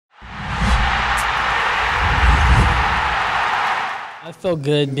I felt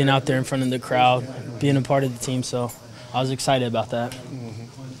good being out there in front of the crowd, being a part of the team, so I was excited about that.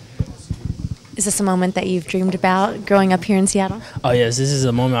 Is this a moment that you've dreamed about growing up here in Seattle? Oh yes, this is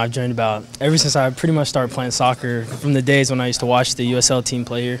a moment I've dreamed about ever since I pretty much started playing soccer, from the days when I used to watch the USL team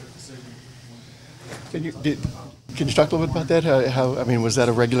play here. Can you talk a little bit about that? I mean, was that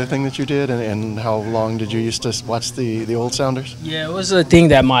a regular thing that you did, and how long did you used to watch the old Sounders? Yeah, it was a thing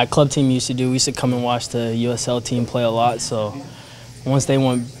that my club team used to do. We used to come and watch the USL team play a lot, so once they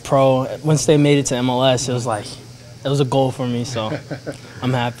went pro, once they made it to MLS, it was a goal for me, so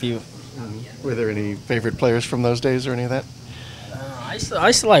I'm happy. Were there any favorite players from those days or any of that? I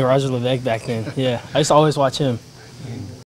used to like Roger Levesque back then. Yeah, I used to always watch him.